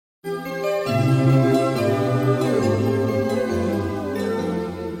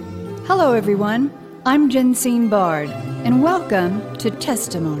Hello, everyone. I'm Jensine Bard, and welcome to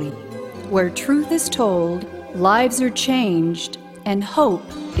Testimony, where truth is told, lives are changed, and hope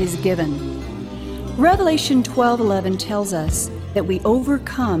is given. Revelation 12:11 tells us that we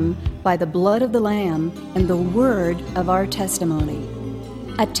overcome by the blood of the Lamb and the word of our testimony.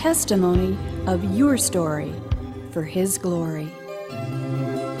 A testimony of your story for His glory.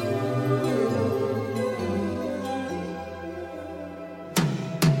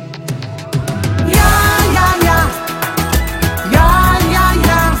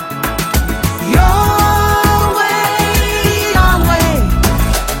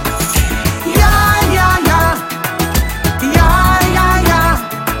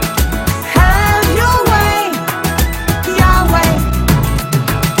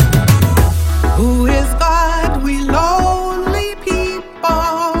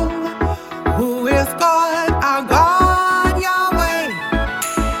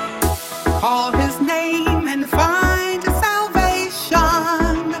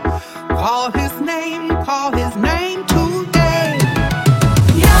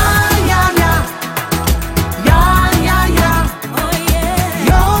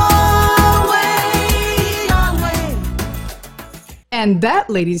 And that,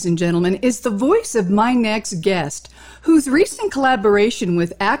 ladies and gentlemen, is the voice of my next guest, whose recent collaboration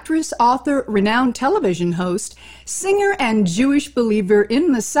with actress, author, renowned television host, singer, and Jewish believer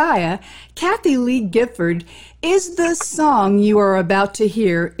in Messiah, Kathie Lee Gifford, is the song you are about to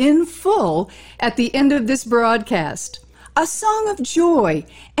hear in full at the end of this broadcast. A song of joy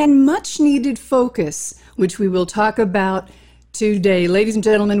and much-needed focus, which we will talk about today. Ladies and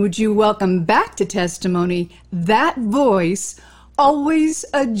gentlemen, would you welcome back to Testimony that voice, always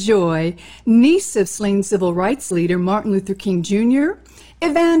a joy, niece of slain civil rights leader Martin Luther King Jr.,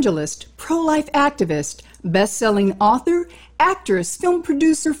 evangelist, pro-life activist, best-selling author, actress, film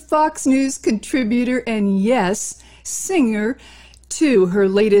producer, Fox News contributor, and yes, singer, to her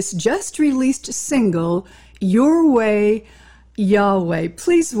latest just-released single, Your Way, Yahweh.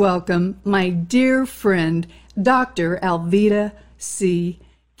 Please welcome my dear friend, Dr. Alveda C.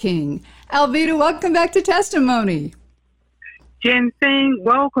 King. Alveda, welcome back to Testimony. Jensine,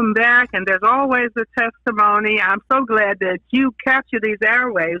 welcome back, and there's always a testimony. I'm so glad that you capture these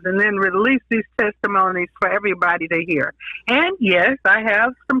airwaves and then release these testimonies for everybody to hear. And yes, I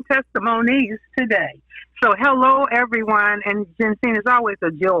have some testimonies today. So hello, everyone, and Jensine, it's always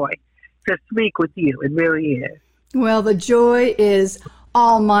a joy to speak with you. It really is. Well, the joy is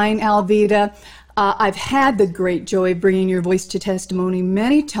all mine, Alveda. I've had the great joy of bringing your voice to Testimony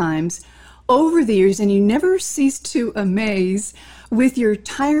many times over the years, and you never cease to amaze with your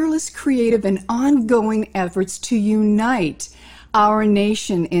tireless, creative, and ongoing efforts to unite our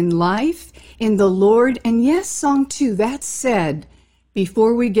nation in life, in the Lord, and yes, song too. That said,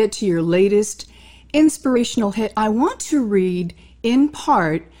 before we get to your latest inspirational hit, I want to read, in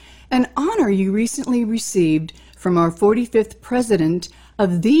part, an honor you recently received from our 45th President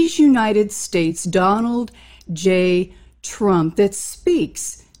of these United States, Donald J. Trump, that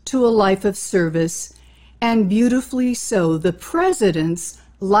speaks to a life of service, and beautifully so, the President's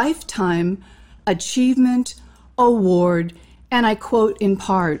Lifetime Achievement Award. And I quote in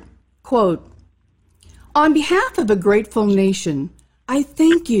part, quote, "On behalf of a grateful nation, I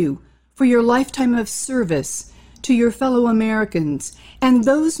thank you for your lifetime of service to your fellow Americans and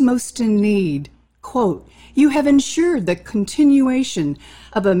those most in need. Quote, you have ensured the continuation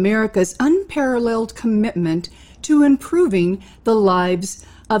of America's unparalleled commitment to improving the lives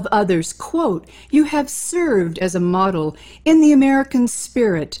of others. Quote, you have served as a model in the American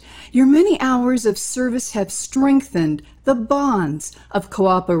spirit. Your many hours of service have strengthened the bonds of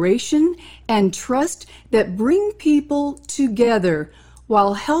cooperation and trust that bring people together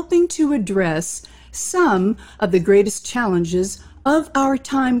while helping to address some of the greatest challenges of our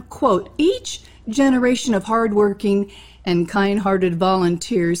time. Quote, each generation of hardworking and kind-hearted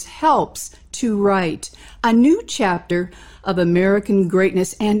volunteers helps to write a new chapter of American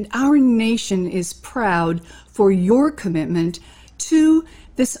greatness, and our nation is proud for your commitment to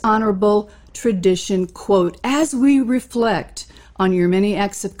this honorable tradition." Quote, as we reflect on your many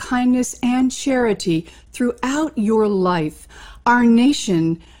acts of kindness and charity throughout your life, our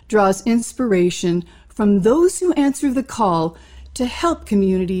nation draws inspiration from those who answer the call to help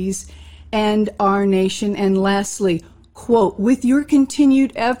communities and our nation. And lastly, quote, with your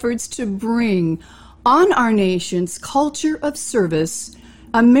continued efforts to bring on our nation's culture of service,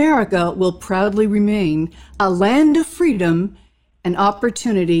 America will proudly remain a land of freedom and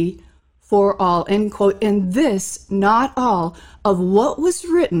opportunity for all, end quote. And this, not all, of what was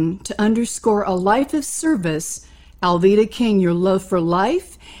written to underscore a life of service. Alveda King, your love for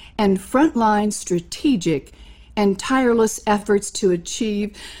life and frontline strategic and tireless efforts to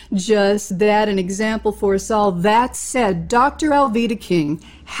achieve just that, an example for us all. That said, Dr. Alveda King,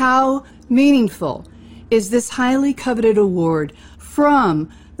 how meaningful is this highly coveted award from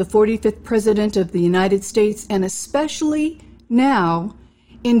the 45th President of the United States, and especially now,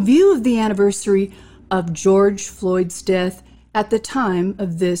 in view of the anniversary of George Floyd's death at the time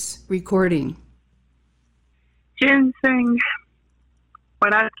of this recording? Ginseng,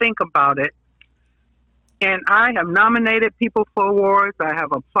 when I think about it, and I have nominated people for awards, I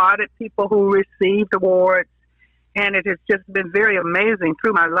have applauded people who received awards, and it has just been very amazing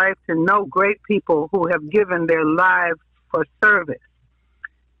through my life to know great people who have given their lives for service.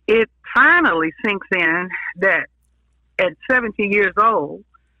 It finally sinks in that at 70 years old,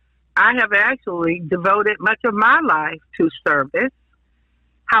 I have actually devoted much of my life to service.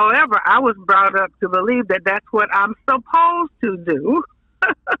 However, I was brought up to believe that that's what I'm supposed to do.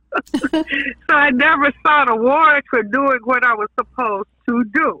 So I never sought awards for doing what I was supposed to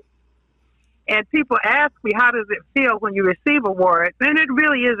do. And people ask me, how does it feel when you receive awards? And it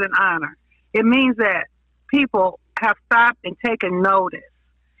really is an honor. It means that people have stopped and taken notice.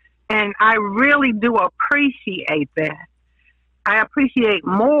 And I really do appreciate that. I appreciate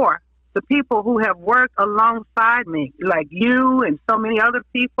more the people who have worked alongside me, like you and so many other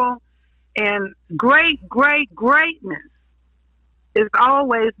people. And greatness is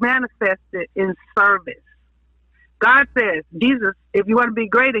always manifested in service. God says, Jesus, if you want to be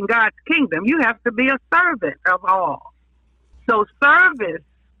great in God's kingdom, you have to be a servant of all. So service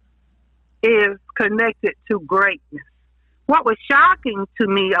is connected to greatness. What was shocking to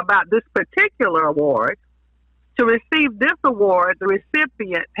me about this particular award, to receive this award, the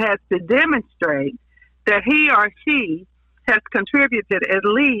recipient has to demonstrate that he or she has contributed at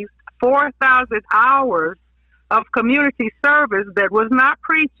least 4,000 hours of community service that was not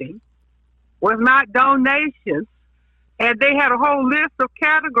preaching, was not donations, and they had a whole list of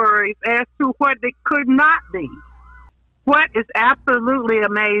categories as to what they could not be. What is absolutely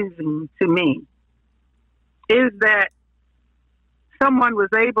amazing to me is that someone was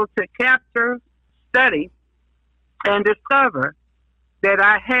able to capture, study, and discover that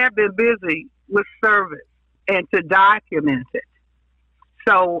I have been busy with service and to document it.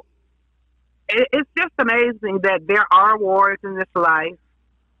 So it's just amazing that there are awards in this life.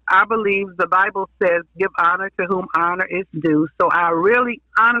 I believe the Bible says, give honor to whom honor is due. So I really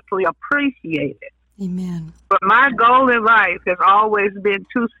honestly appreciate it. Amen. But my goal in life has always been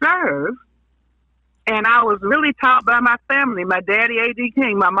to serve. And I was really taught by my family, my daddy, A.D.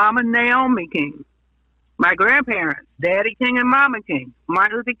 King, my mama, Naomi King, my grandparents, Daddy King and Mama King,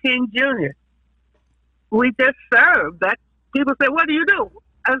 Martin Luther King Jr. We just served. That people say, what do you do?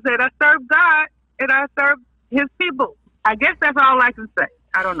 I said, I serve God and I serve his people. I guess that's all I can say.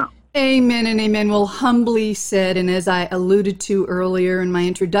 I don't know. Amen and amen. Well, humbly said, and as I alluded to earlier in my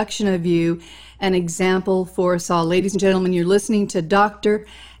introduction of you, an example for us all. Ladies and gentlemen, you're listening to Dr.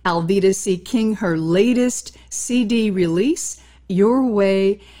 Alveda C. King, her latest CD release, Your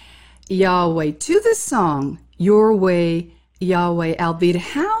Way, Yahweh. To the song, Your Way, Yahweh. Alveda,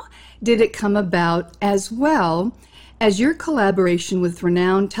 how did it come about, as well as your collaboration with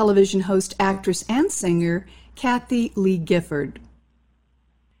renowned television host, actress, and singer, Kathie Lee Gifford?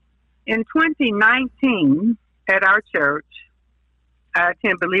 In 2019, at our church, I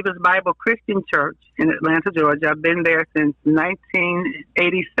attend Believers Bible Christian Church in Atlanta, Georgia. I've been there since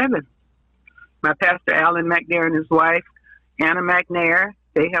 1987. My pastor, Alan McNair, and his wife, Anna McNair,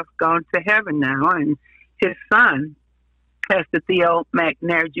 they have gone to heaven now, and his son, Pastor Theo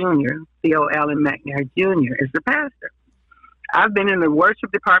McNair Jr., Theo Allen McNair Jr., is the pastor. I've been in the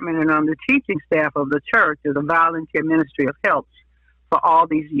worship department and on the teaching staff of the church as a volunteer ministry of help for all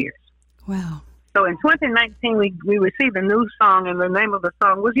these years. Wow. So in 2019, we received a new song, and the name of the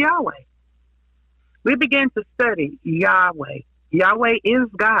song was Yahweh. We began to study Yahweh. Yahweh is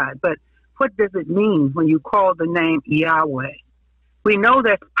God, but what does it mean when you call the name Yahweh? We know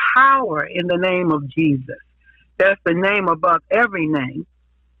there's power in the name of Jesus. That's the name above every name.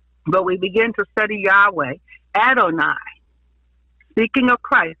 But we begin to study Yahweh, Adonai. Speaking of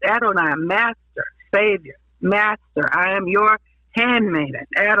Christ, Adonai, Master, Savior, Master. I am your handmaiden,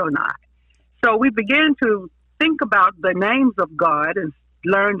 Adonai. So we began to think about the names of God and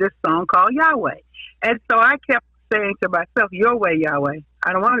learn this song called Yahweh. And so I kept saying to myself, your way, Yahweh.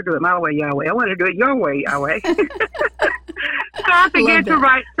 I don't want to do it my way, Yahweh. I want to do it your way, Yahweh. So I began to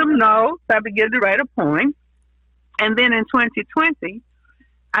write some notes. I began to write a poem. And then in 2020,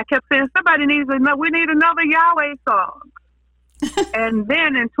 I kept saying, somebody needs to know, we need another Yahweh song. And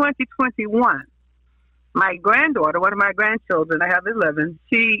then in 2021, my granddaughter, one of my grandchildren, I have 11,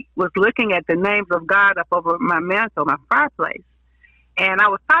 she was looking at the names of God up over my mantle, my fireplace. And I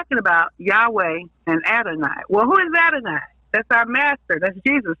was talking about Yahweh and Adonai. Well, who is Adonai? That's our master. That's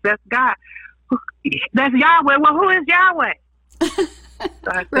Jesus. That's God. That's Yahweh. Well, who is Yahweh? So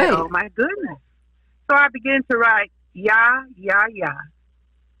I said, Right. Oh, my goodness. So I began to write Yah, Yah, Yah.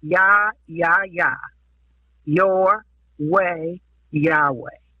 Yah, Yah, Yah. Your way, Yahweh.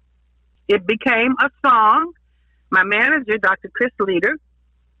 It became a song. My manager, Dr. Chris Leader,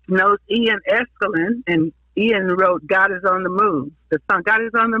 knows Ian Eskelin, and Ian wrote God is on the Move. The song, God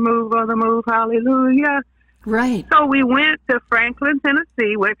is on the move, hallelujah. Right. So we went to Franklin,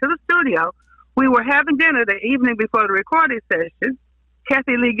 Tennessee, went to the studio. We were having dinner the evening before the recording session.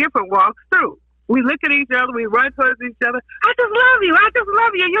 Kathy Lee Gifford walks through. We look at each other, we run towards each other. I just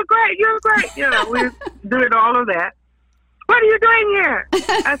love you, you're great, you're great. You know, we're doing all of that. What are you doing here?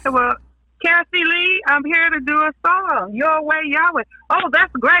 I said, well, Kathy Lee, I'm here to do a song, Your Way, Yahweh. Oh,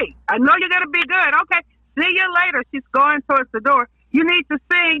 that's great. I know you're going to be good. Okay, see you later. She's going towards the door. You need to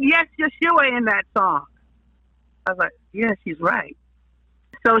sing Yes, Yeshua in that song. I was like, yeah, she's right.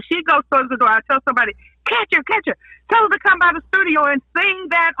 So she goes towards the door. I tell somebody, catch her. Tell her to come by the studio and sing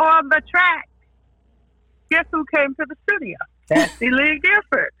that on the track. Guess who came to the studio? Kathy Lee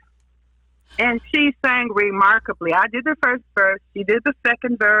Gifford. And she sang remarkably. I did the first verse. She did the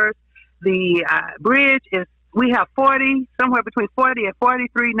second verse. The bridge is, we have somewhere between 40 and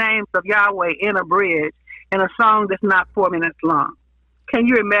 43 names of Yahweh in a bridge in a song that's not 4 minutes long. Can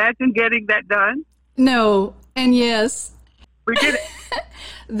you imagine getting that done? No, and yes. We did it.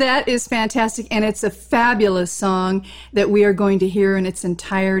 That is fantastic, and it's a fabulous song that we are going to hear in its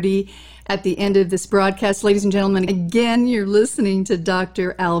entirety at the end of this broadcast. Ladies and gentlemen, again, you're listening to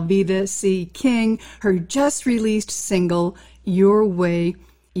Dr. Alveda C. King, her just-released single, Your Way,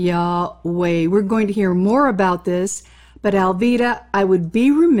 Yahweh. We're going to hear more about this, but Alveda, I would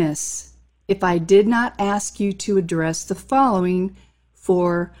be remiss if I did not ask you to address the following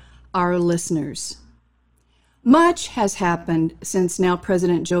for our listeners. Much has happened since now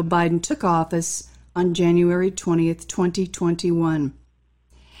President Joe Biden took office on January 20th, 2021.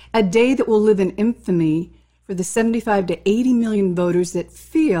 A day that will live in infamy for the 75 to 80 million voters that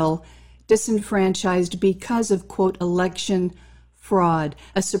feel disenfranchised because of, quote, election fraud.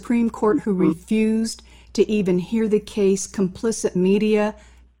 A Supreme Court who refused to even hear the case, complicit media,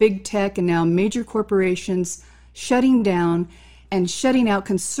 big tech, and now major corporations shutting down and shutting out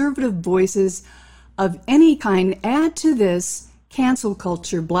conservative voices of any kind. Add to this cancel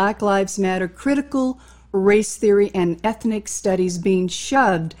culture, Black Lives Matter, critical race theory, and ethnic studies being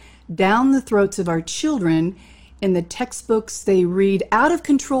shoved down the throats of our children in the textbooks they read, out of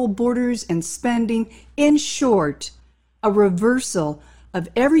control borders and spending. In short, a reversal of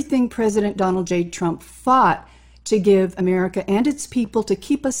everything President Donald J. Trump fought to give America and its people to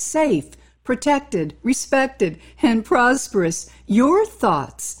keep us safe, protected, respected, and prosperous. Your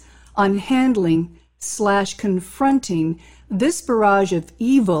thoughts on handling / confronting this barrage of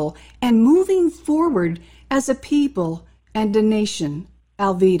evil and moving forward as a people and a nation.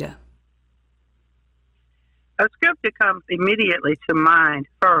 Alveda. A scripture comes immediately to mind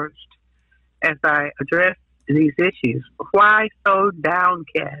first as I address these issues. Why so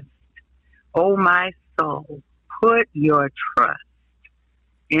downcast, O my soul? Put your trust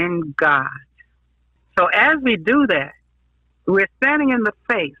in God. So as we do that, we're standing in the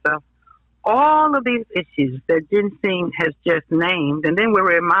face of all of these issues that Ginseng has just named, and then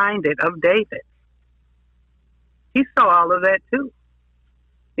we're reminded of David. He saw all of that too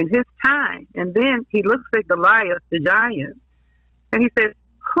in his time. And then he looks at Goliath, the giant, and he says,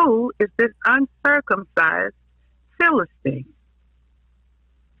 who is this uncircumcised Philistine?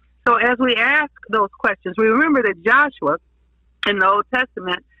 So as we ask those questions, we remember that Joshua in the Old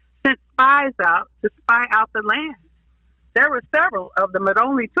Testament sent spies out to spy out the land. There were several of them, but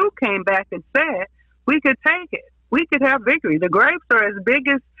only 2 came back and said, we could take it. We could have victory. The grapes are as big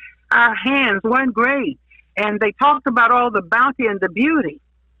as our hands, one grape. And they talked about all the bounty and the beauty.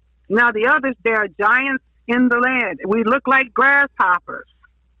 Now the others, there are giants in the land. We look like grasshoppers.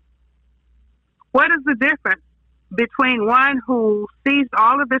 What is the difference between one who sees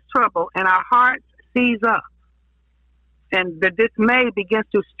all of this trouble and our hearts seize up? And the dismay begins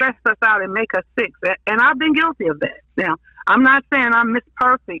to stress us out and make us sick. And I've been guilty of that. Now, I'm not saying I'm Miss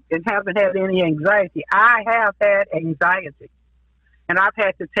Perfect and haven't had any anxiety. I have had anxiety. And I've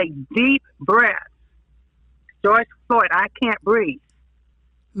had to take deep breaths. George Floyd, I can't breathe.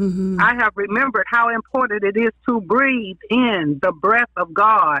 Mm-hmm. I have remembered how important it is to breathe in the breath of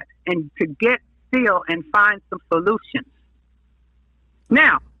God and to get still and find some solutions.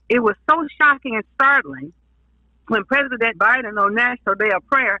 Now, it was so shocking and startling when President Biden on National Day of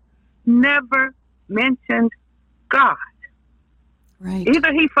Prayer never mentioned God. Right.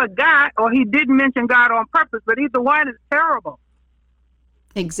 Either he forgot or he didn't mention God on purpose, but either one is terrible.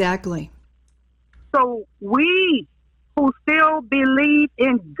 Exactly. So we who still believe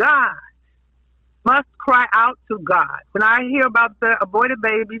in God must cry out to God. When I hear about the aborted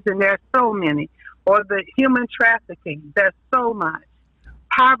babies, and there's so many, or the human trafficking, there's so much.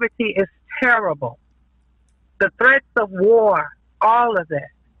 Poverty is terrible. The threats of war, all of that.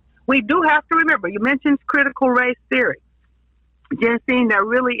 We do have to remember, you mentioned critical race theory. Jensine, there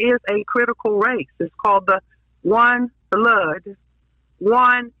really is a critical race. It's called the one blood,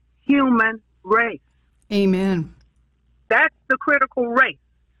 one human race. Amen. That's the critical race.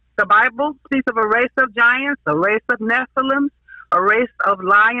 The Bible speaks of a race of giants, a race of Nephilim, a race of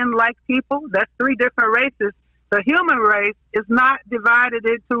lion-like people. That's three different races. The human race is not divided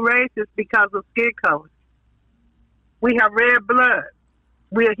into races because of skin color. We have red blood.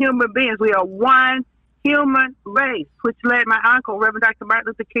 We are human beings. We are one human race, which led my uncle, Reverend Dr. Martin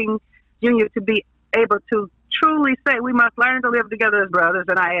Luther King Jr., to be able to truly say we must learn to live together as brothers,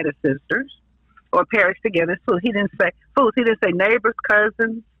 and I added sisters, or perish together. So he didn't say fools. He didn't say neighbors,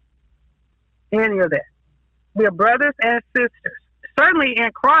 cousins, any of that. We are brothers and sisters. Certainly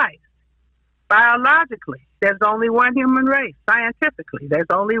in Christ, biologically, there's only one human race. Scientifically, there's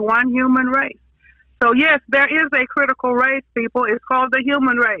only one human race. So yes, there is a critical race, people. It's called the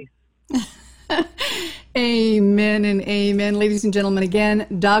human race. Amen and amen. Ladies and gentlemen, again,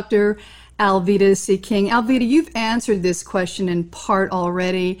 Dr. Alveda C. King. Alveda, you've answered this question in part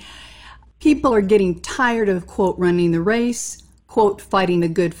already. People are getting tired of, quote, running the race, quote, fighting the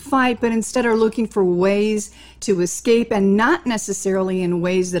good fight, but instead are looking for ways to escape, and not necessarily in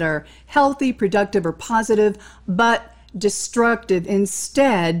ways that are healthy, productive, or positive, but destructive.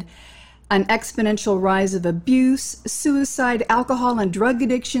 Instead, an exponential rise of abuse, suicide, alcohol and drug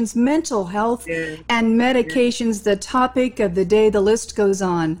addictions, mental health, and medications, the topic of the day, the list goes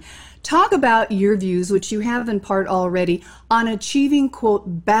on. Talk about your views, which you have in part already, on achieving,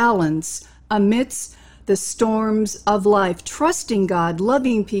 quote, balance amidst the storms of life, trusting God,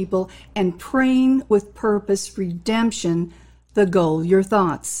 loving people, and praying with purpose, redemption, the goal. Your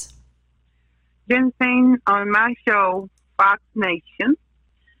thoughts? Jensine, on my show, Fox Nation,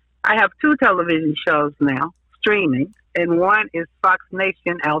 I have two television shows now, streaming, and one is Fox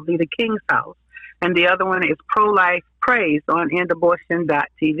Nation, Alveda King's House, and the other one is Pro-Life Praise on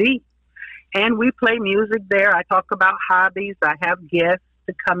EndAbortion.tv. And we play music there. I talk about hobbies. I have guests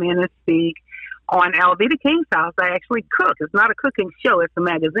to come in and speak. On Alveda King's House, I actually cook. It's not a cooking show. It's a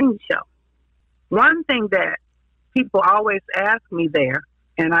magazine show. One thing that people always ask me there,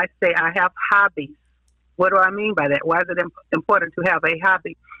 and I say I have hobbies. What do I mean by that? Why is it important to have a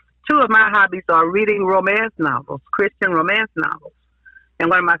hobby? Two of my hobbies are reading romance novels, Christian romance novels. And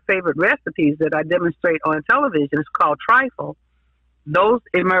one of my favorite recipes that I demonstrate on television is called trifle. Those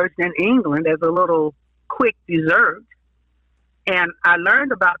emerged in England as a little quick dessert. And I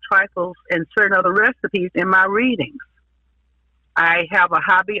learned about trifles and certain other recipes in my readings. I have a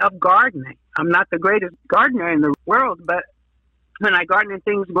hobby of gardening. I'm not the greatest gardener in the world, but when I garden and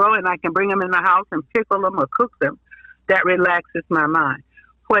things grow and I can bring them in the house and pickle them or cook them, that relaxes my mind.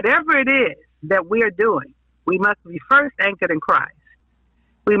 Whatever it is that we are doing, we must be first anchored in Christ.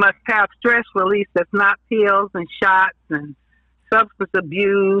 We must have stress release that's not pills and shots and substance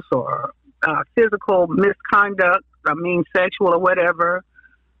abuse or physical misconduct, sexual or whatever.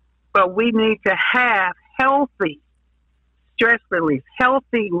 But we need to have healthy stress release,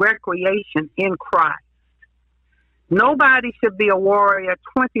 healthy recreation in Christ. Nobody should be a warrior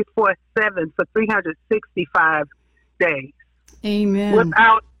 24/7 for 365 days. Amen.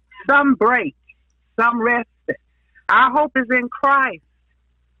 Without some break, some rest. Our hope is in Christ.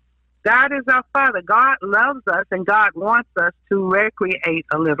 God is our Father. God loves us, and God wants us to recreate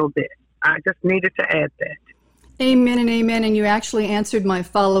a little bit. I just needed to add that. Amen and amen. And you actually answered my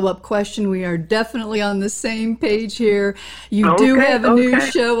follow-up question. We are definitely on the same page here. You do have a new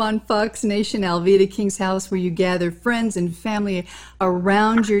show on Fox Nation, Alveda King's House, where you gather friends and family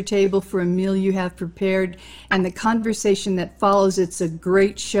around your table for a meal you have prepared, and the conversation that follows. It's a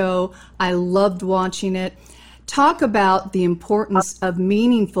great show. I loved watching it. Talk about the importance of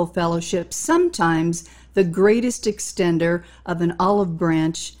meaningful fellowship, sometimes the greatest extender of an olive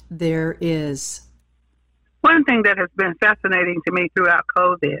branch there is. One thing that has been fascinating to me throughout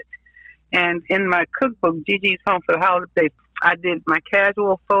COVID, and in my cookbook, Gigi's Home for the Holidays, I did my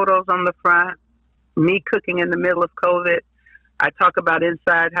casual photos on the front, me cooking in the middle of COVID. I talk about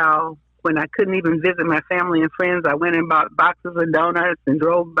inside how when I couldn't even visit my family and friends. I went and bought boxes of donuts and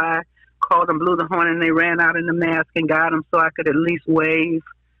drove by, called them, blew the horn, and they ran out in the mask and got them so I could at least wave.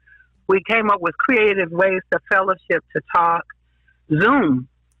 We came up with creative ways to fellowship, to talk. Zoom.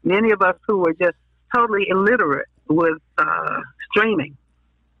 Many of us who were just totally illiterate with streaming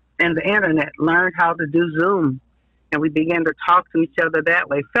and the internet learned how to do Zoom. And we began to talk to each other that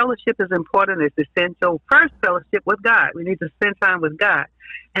way. Fellowship is important. It's essential. First, fellowship with God. We need to spend time with God.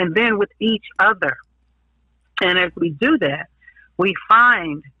 And then with each other. And as we do that, we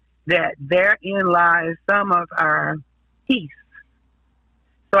find that therein lies some of our peace.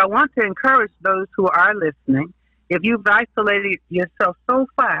 So I want to encourage those who are listening, if you've isolated yourself so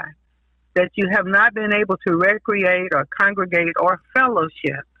far that you have not been able to recreate or congregate or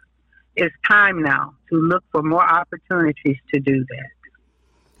fellowship, it's time now to look for more opportunities to do that.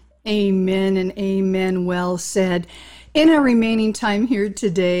 Amen and amen. Well said. In our remaining time here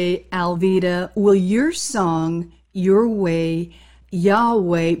today, Alveda, will your song, Your Way,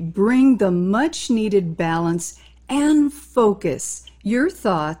 Yahweh, bring the much needed balance and focus, your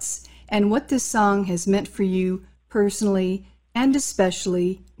thoughts, and what this song has meant for you personally and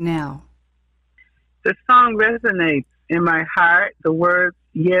especially now? The song resonates in my heart. The words,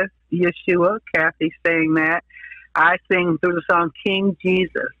 yes, Yeshua, Kathy saying that. I sing through the song King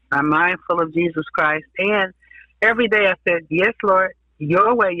Jesus. I'm mindful of Jesus Christ. And every day I said, yes, Lord,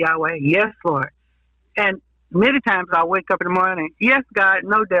 your way, Yahweh. Yes, Lord. And many times I'll wake up in the morning, yes, God,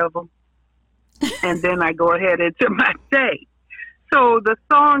 no devil. And then I go ahead into my day. So the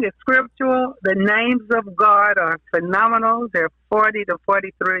song is scriptural. The names of God are phenomenal. They're 40 to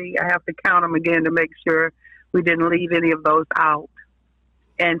 43. I have to count them again to make sure we didn't leave any of those out.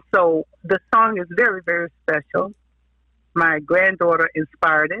 And so the song is very, very special. My granddaughter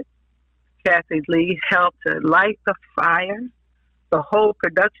inspired it. Kathy Lee helped to light the fire. The whole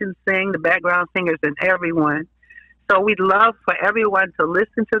production the background singers, and everyone. So we'd love for everyone to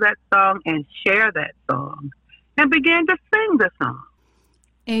listen to that song and share that song and begin to sing the song.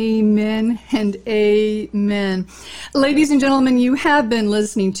 Amen and amen. Ladies and gentlemen, you have been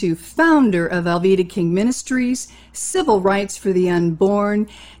listening to founder of Alveda King Ministries, Civil Rights for the Unborn,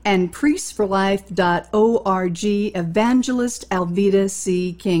 and priestforlife.org evangelist Alveda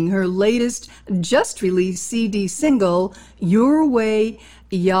C. King. Her latest, just released CD single, Your Way,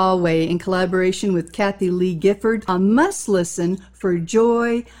 Yahweh, in collaboration with Kathy Lee Gifford. A must listen for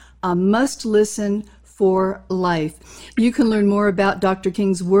joy, a must listen for life. You can learn more about Dr.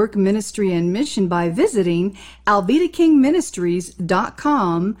 King's work, ministry, and mission by visiting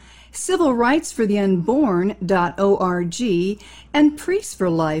alvedakingministries.com, civilrightsfortheunborn.org, and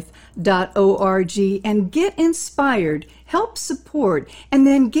priestforlife.org, and get inspired, help support, and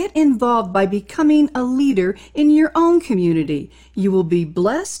then get involved by becoming a leader in your own community. You will be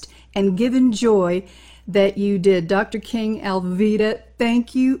blessed and given joy that you did. Dr. King, Alveda,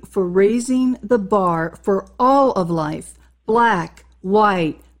 thank you for raising the bar for all of life. Black,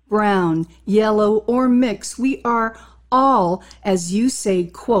 white, brown, yellow, or mixed. We are all, as you say,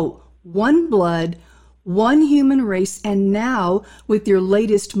 quote, one blood, one human race. And now, with your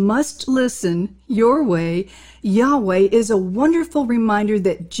latest Must Listen, Your Way, Yahweh, is a wonderful reminder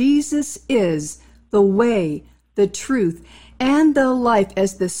that Jesus is the way, the truth, and the life,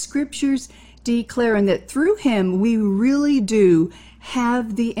 as the scriptures declare, and that through him we really do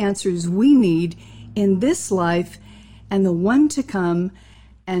have the answers we need in this life and the one to come,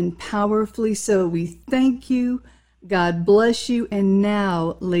 and powerfully so. We thank you. God bless you. And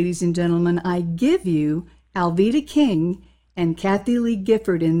now, ladies and gentlemen, I give you Alveda King and Kathy Lee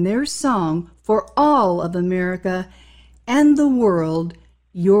Gifford in their song for all of America and the world,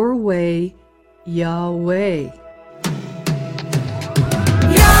 Your Way, Yahweh.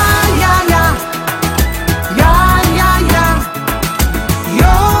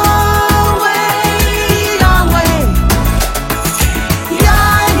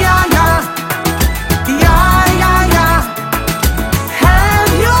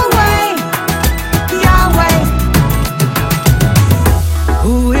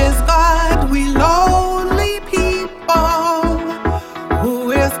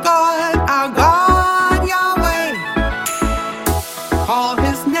 Who is God, our God, Yahweh?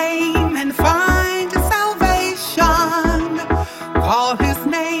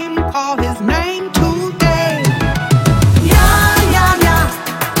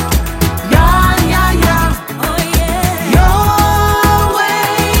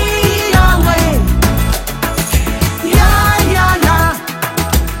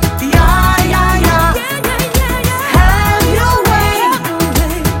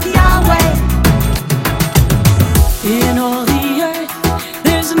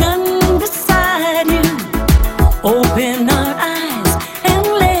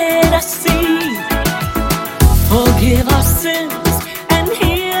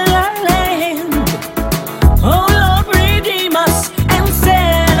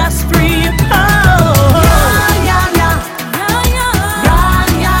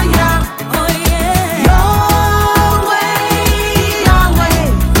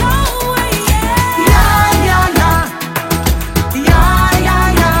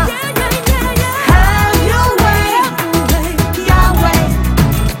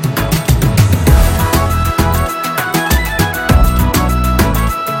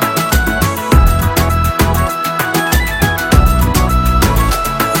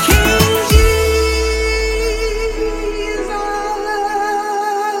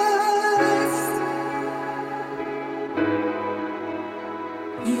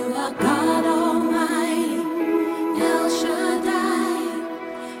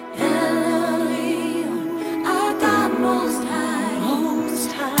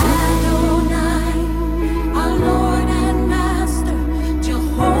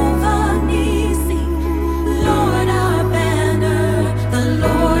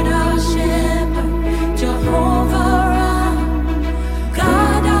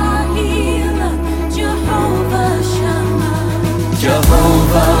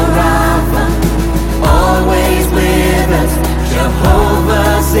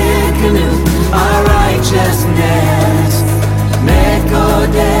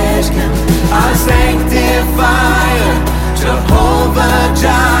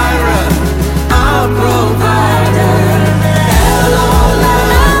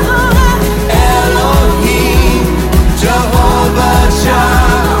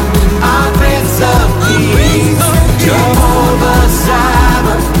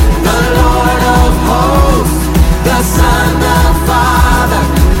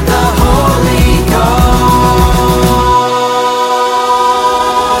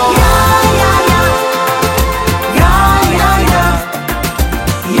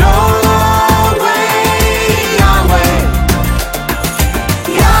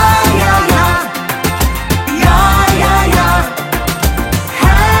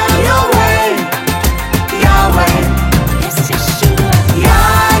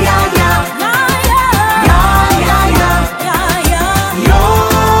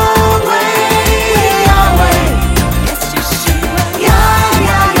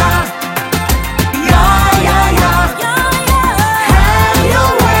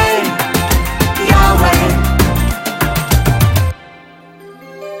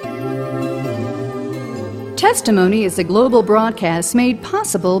 Testimony is a global broadcast made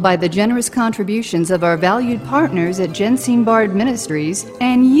possible by the generous contributions of our valued partners at Jensine Bard Ministries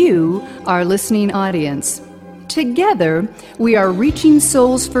and you, our listening audience. Together, we are reaching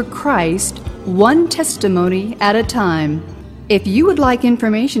souls for Christ, one testimony at a time. If you would like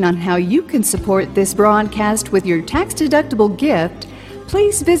information on how you can support this broadcast with your tax-deductible gift,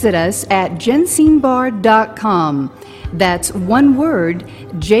 please visit us at jensinebard.com. That's one word,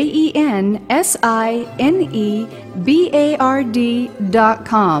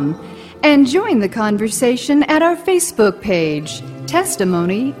 JENSINEBARD.com. And join the conversation at our Facebook page,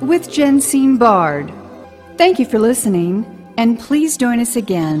 Testimony with Jensine Bard. Thank you for listening, and please join us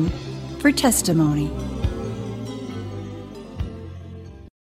again for Testimony.